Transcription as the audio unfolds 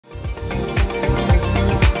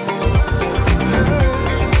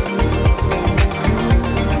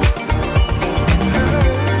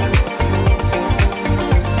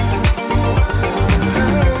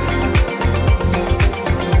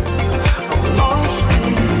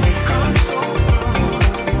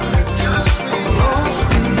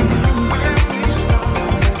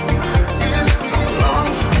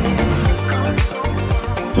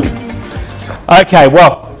Okay,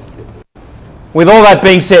 well, with all that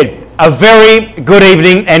being said, a very good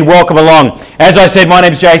evening and welcome along. As I said, my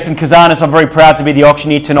name's Jason Kazanis. I'm very proud to be the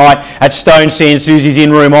auctioneer tonight at Stone Sea and Susie's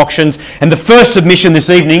In-Room Auctions. And the first submission this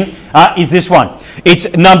evening is this one.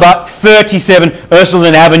 It's number 37,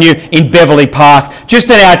 Ercildoune Avenue in Beverley Park. Just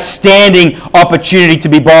an outstanding opportunity to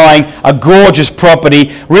be buying a gorgeous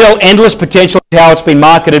property. Real endless potential is how it's been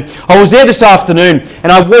marketed. I was there this afternoon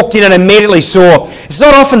and I walked in and immediately saw, it's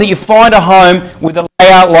not often that you find a home with a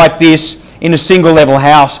layout like this in a single level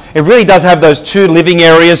house. It really does have those two living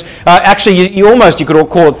areas. Actually, you could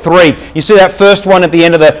call it three. You see that first one at the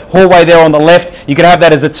end of the hallway there on the left. You could have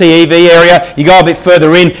that as a TV area. You go a bit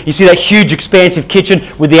further in, you see that huge expansive kitchen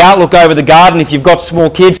with the outlook over the garden. If you've got small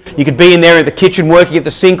kids, you could be in there at the kitchen working at the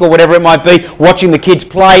sink or whatever it might be, watching the kids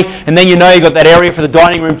play, and then you know you've got that area for the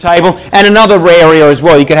dining room table and another area as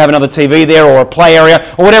well. You could have another TV there or a play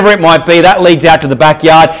area or whatever it might be. That leads out to the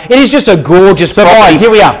backyard. It is just a gorgeous property. Here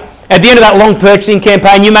we are. At the end of that long purchasing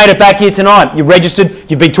campaign, you made it back here tonight. You registered,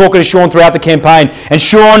 you've been talking to Sean throughout the campaign, and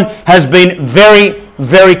Sean has been very,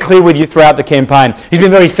 very clear with you throughout the campaign. He's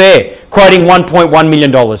been very fair, quoting $1.1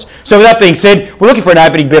 million. So with that being said, we're looking for an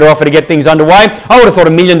opening bidder offer to get things underway. I would have thought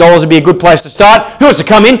 $1 million would be a good place to start. Who wants to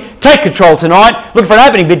come in, take control tonight, looking for an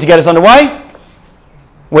opening bid to get us underway?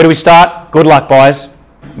 Where do we start? Good luck, buyers.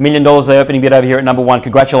 $1 million, the opening bid over here at number 1.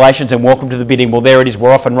 Congratulations and welcome to the bidding. Well, there it is.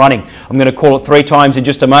 We're off and running. I'm going to call it 3 times in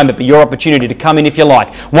just a moment, but your opportunity to come in if you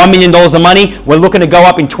like. $1 million the money. We're looking to go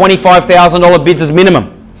up in $25,000 bids as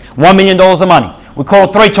minimum. $1 million the money. We call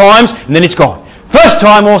it 3 times and then it's gone. First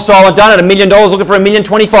time, all silent done at $1 million, looking for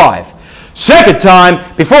 $1,025,000. Second time,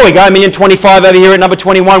 before we go, $1,025,000 over here at number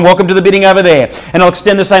 21. Welcome to the bidding over there. And I'll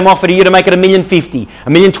extend the same offer to you to make it $1,050,000.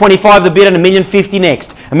 $1,025,000 the bid and $1,050,000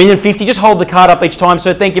 next. $1,050,000. Just hold the card up each time,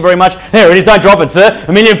 sir. Thank you very much. There it is. Don't drop it, sir.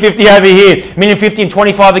 $1,050,000 over here. $1,050,000 and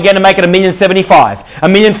 25 again to make it $1,075,000.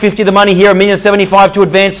 $1,050,000 the money here. $1,075,000 to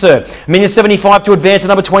advance, sir. $1,075,000 to advance at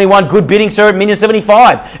number 21. Good bidding, sir. At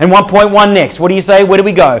 $1,075,000 and 1.1 next. What do you say? Where do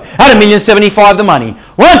we go? At $1,075,000 the money.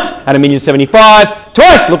 Once at $1,075,000.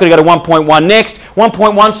 Twice. Looking to go to 1.1 next.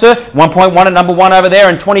 1.1, sir. 1.1 at number 1 over there,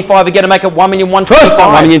 and 25 again to make it $1,125,000. First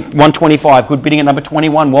time $1,125,000. Good bidding at number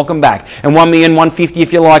 21. Welcome back. And $1,150,000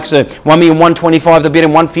 if you like, sir. $1,125,000 the bid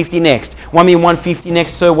and $150,000 next. $1,150,000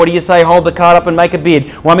 next, sir. What do you say? Hold the card up and make a bid.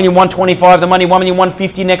 $1,125,000 the money.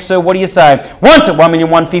 $1,150,000 next, sir. What do you say? Once at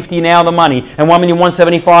 $1,150,000 now the money, and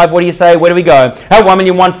 $1,175,000. What do you say? Where do we go? At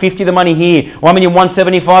 $1,150,000 the money here.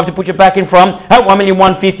 $1,175,000 to put you back in from. At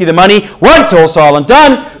 $1,150,000 the money. Once, all silent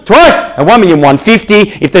done. Twice at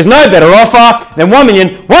 $1,150,000. If there's no better offer, then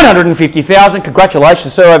 $1,150,000.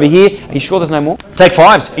 Congratulations, sir, over here. Are you sure there's no more? Take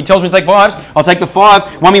 5s. He tells me to take 5s. I'll take the 5.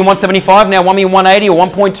 $1,175,000 now. $1,180,000 or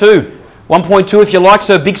 1.2. 1.2 if you like,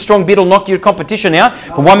 sir. Big strong bid will knock your competition out.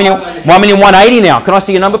 But $1,180,000 now. Can I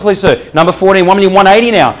see your number, please, sir? Number 14.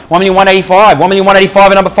 $1,180,000 now. $1,185,000. $1,185,000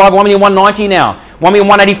 at number 5. $1,190,000 now.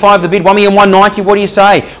 $1,185,000 the bid. $1,190,000. What do you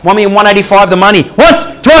say? $1,185,000 the money. Once,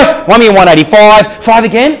 twice. $1,185,000. 5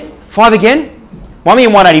 again. 5 again.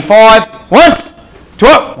 $1,185,000. Once.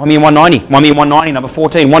 Twice. $1,190,000. $1,190,000. Number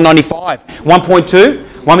 14. $195,000. 1.2.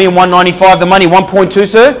 $1,195,000 the money. 1.2,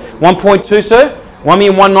 sir. 1.2, sir.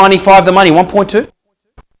 $1,195,000 the money. 1.2.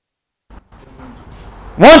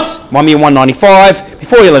 Once. $1,195,000.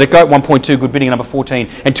 Before you let it go, 1.2. Good bidding. Number 14.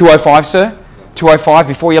 And 205, sir. 205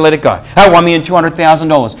 before you let it go. At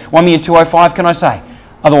 $1,200,000. $1,205,000 can I say?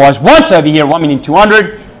 Otherwise, once over here,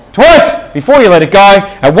 $1,200,000. Twice before you let it go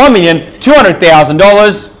at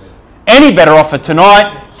 $1,200,000. Any better offer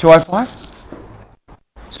tonight? 205.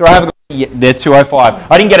 Sir, I haven't. Yeah, they're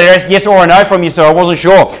 205. I didn't get a yes or a no from you, sir. I wasn't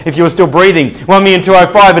sure if you were still breathing.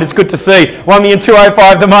 1,205,000, but it's good to see.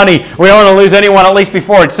 1,205,000 the money. We don't want to lose anyone at least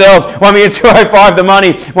before it sells. 1,205,000 the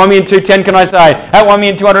money. 1,210,000 can I say? At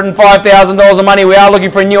 $1,205,000 the money. We are looking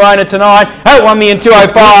for a new owner tonight. At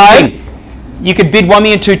 $1,205,000. You could bid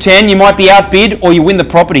 $1,210,000. You might be outbid or you win the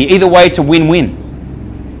property. Either way, it's a win-win.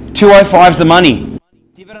 205's the money.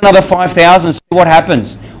 Give it another 5,000. See what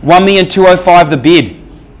happens. 1,205,000 the bid.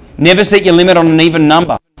 Never set your limit on an even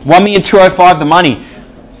number. 1,205,000 the money.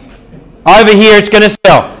 Over here it's going to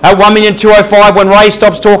sell. At 1,205,000 when Ray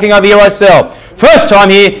stops talking over here I sell. First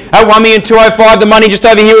time here at 1,205,000 the money just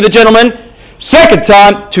over here with the gentleman. Second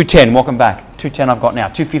time 210. Welcome back. 210 I've got now.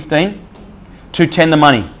 215. 210 the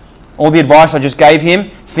money. All the advice I just gave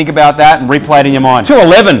him, think about that and replay it in your mind.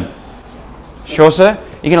 211. Sure, sir?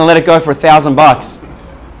 You're going to let it go for $1,000.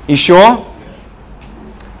 You sure?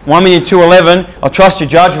 1,211,000. I'll trust your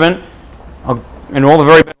judgment. And all the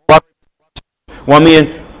very best luck.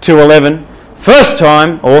 1,211,000. First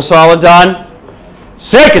time, all silent done.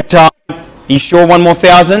 Second time, are you sure one more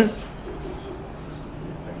 1,000?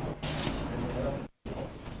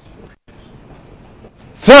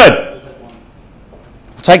 Third.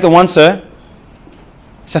 I'll take the one, sir.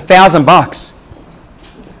 It's $1,000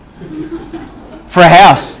 for a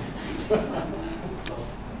house.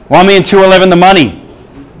 1,211,000 the money.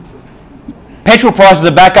 Petrol prices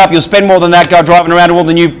are back up. You'll spend more than that go driving around to all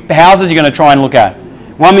the new houses you're going to try and look at.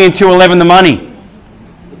 1,211,000 the money.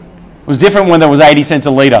 It was different when there was 80 cents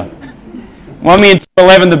a litre.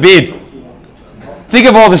 1,211,000 the bid. Think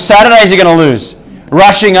of all the Saturdays you're going to lose.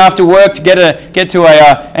 Rushing after work to get to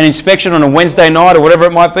an inspection on a Wednesday night or whatever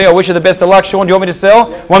it might be. I wish you the best of luck. Sean, do you want me to sell?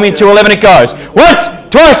 1,211,000 it goes. Once,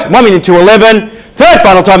 twice, 1,211,000. Third,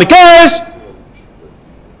 final time it goes.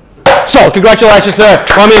 Sold. Congratulations, sir.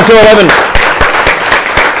 1,211,000.